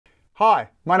Hi,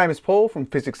 my name is Paul from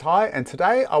Physics High, and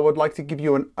today I would like to give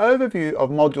you an overview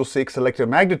of Module 6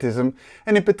 Electromagnetism,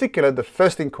 and in particular the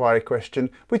first inquiry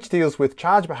question, which deals with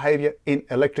charge behavior in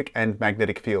electric and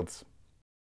magnetic fields.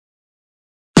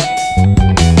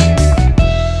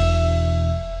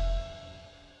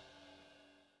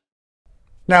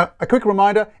 Now, a quick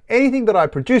reminder, anything that I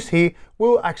produce here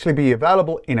will actually be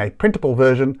available in a printable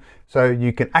version, so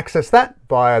you can access that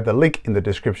via the link in the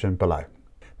description below.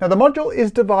 Now, the module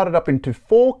is divided up into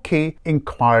 4 key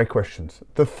inquiry questions.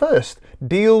 The first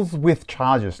deals with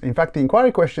charges. In fact, the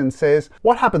inquiry question says,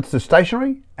 what happens to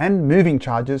stationary and moving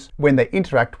charges when they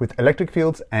interact with electric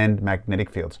fields and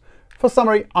magnetic fields? For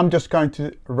summary, I'm just going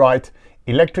to write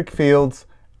electric fields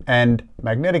and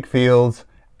magnetic fields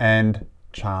and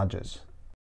charges.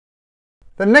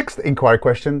 The next inquiry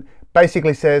question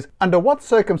basically says, under what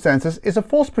circumstances is a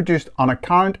force produced on a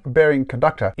current-bearing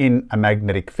conductor in a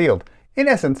magnetic field? In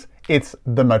essence, it's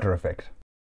the motor effect.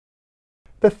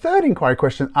 The third inquiry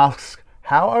question asks,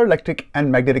 how are electric and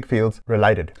magnetic fields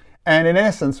related? And in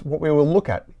essence, what we will look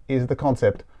at is the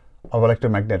concept of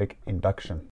electromagnetic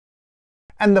induction.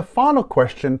 And the final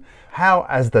question, how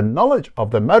has the knowledge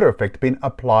of the motor effect been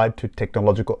applied to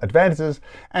technological advances?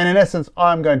 And in essence,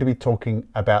 I'm going to be talking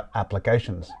about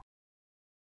applications.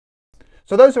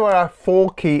 So those are our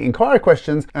 4 key inquiry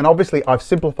questions, and obviously I've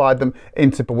simplified them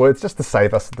in simple words just to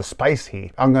save us the space here.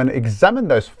 I'm going to examine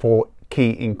those 4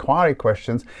 key inquiry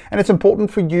questions, and it's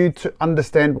important for you to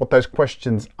understand what those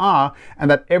questions are and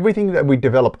that everything that we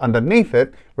develop underneath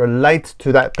it relates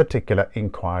to that particular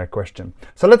inquiry question.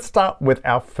 So let's start with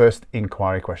our first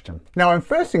inquiry question. Now, our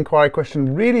first inquiry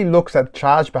question really looks at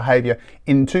charge behavior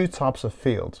in 2 types of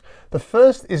fields. The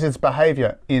first is its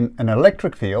behavior in an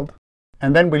electric field,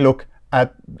 and then we look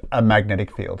at a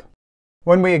magnetic field.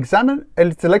 When we examine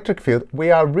its electric field, we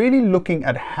are really looking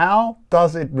at how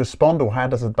does it respond or how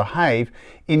does it behave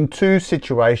in 2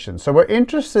 situations. So we're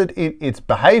interested in its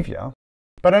behavior,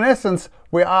 but in essence,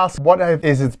 we ask what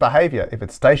is its behavior if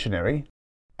it's stationary,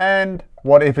 and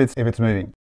what if it's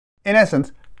moving. In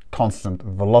essence, constant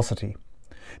velocity.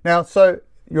 Now, so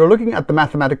you're looking at the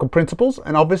mathematical principles,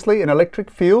 and obviously an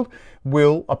electric field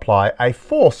will apply a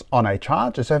force on a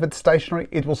charge. So if it's stationary,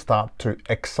 it will start to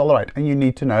accelerate, and you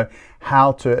need to know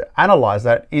how to analyze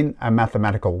that in a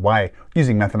mathematical way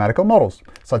using mathematical models,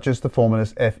 such as the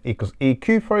formulas F equals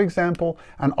EQ, for example,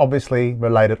 and obviously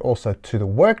related also to the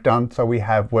work done. So we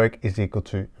have work is equal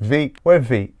to V, where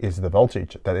V is the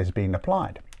voltage that is being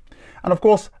applied. And of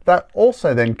course, that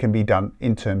also then can be done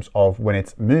in terms of when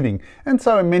it's moving. And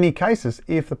so in many cases,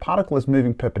 if the particle is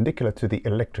moving perpendicular to the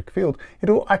electric field, it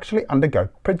will actually undergo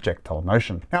projectile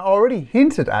motion. Now, I already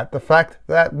hinted at the fact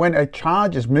that when a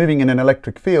charge is moving in an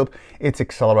electric field, it's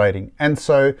accelerating. And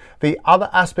so the other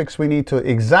aspects we need to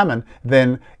examine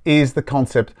then is the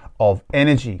concept of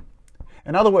energy.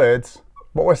 In other words,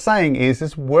 what we're saying is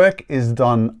this work is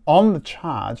done on the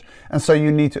charge, and so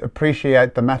you need to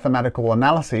appreciate the mathematical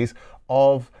analyses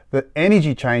of the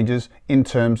energy changes in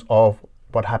terms of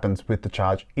what happens with the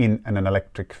charge in an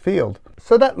electric field.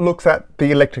 So that looks at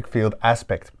the electric field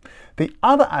aspect. The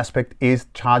other aspect is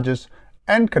charges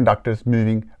and conductors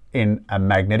moving in a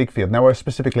magnetic field. Now, we're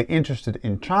specifically interested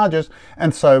in charges,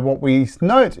 and so what we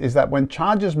note is that when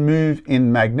charges move in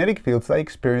magnetic fields, they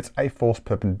experience a force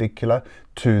perpendicular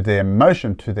to their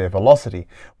motion, to their velocity,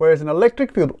 whereas an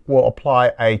electric field will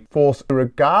apply a force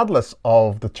regardless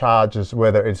of the charges,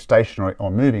 whether it's stationary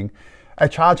or moving. A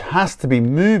charge has to be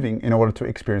moving in order to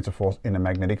experience a force in a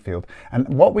magnetic field, and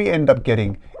what we end up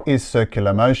getting is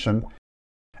circular motion.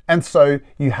 And so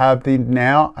you have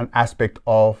now an aspect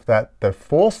of that the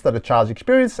force that a charge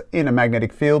experiences in a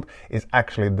magnetic field is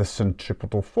actually the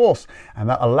centripetal force. And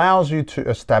that allows you to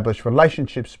establish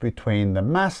relationships between the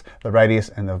mass, the radius,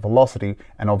 and the velocity,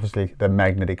 and obviously the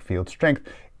magnetic field strength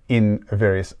in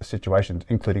various situations,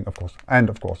 including, of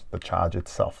course, the charge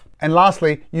itself. And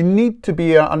lastly, you need to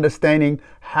be understanding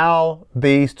how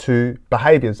these 2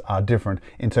 behaviors are different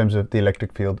in terms of the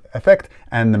electric field effect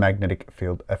and the magnetic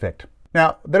field effect.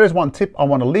 Now, there is one tip I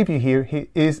want to leave you here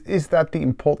is that the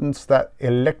importance that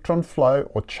electron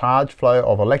flow or charge flow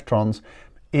of electrons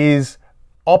is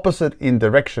opposite in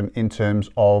direction in terms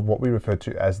of what we refer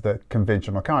to as the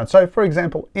conventional current. So, for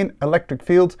example, in electric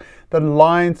fields, the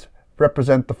lines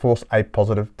represent the force a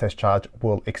positive test charge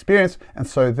will experience, and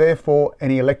so therefore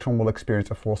any electron will experience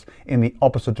a force in the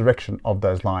opposite direction of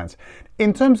those lines.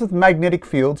 In terms of magnetic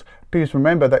fields, please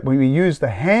remember that when we use the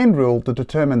hand rule to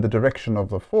determine the direction of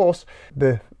the force,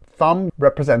 the thumb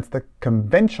represents the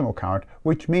conventional current,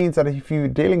 which means that if you're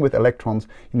dealing with electrons,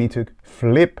 you need to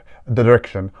flip the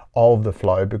direction of the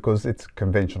flow because it's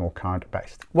conventional current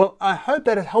based. Well, I hope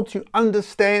that it helps you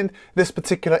understand this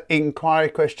particular inquiry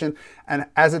question and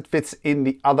as it fits in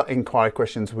the other inquiry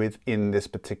questions within this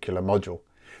particular module.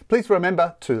 Please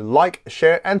remember to like,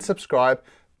 share and subscribe.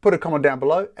 Put a comment down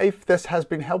below if this has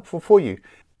been helpful for you.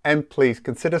 And please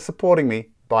consider supporting me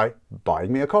by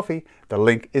buying me a coffee. The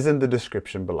link is in the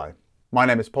description below. My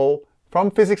name is Paul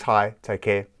from Physics High. Take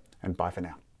care and bye for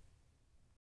now.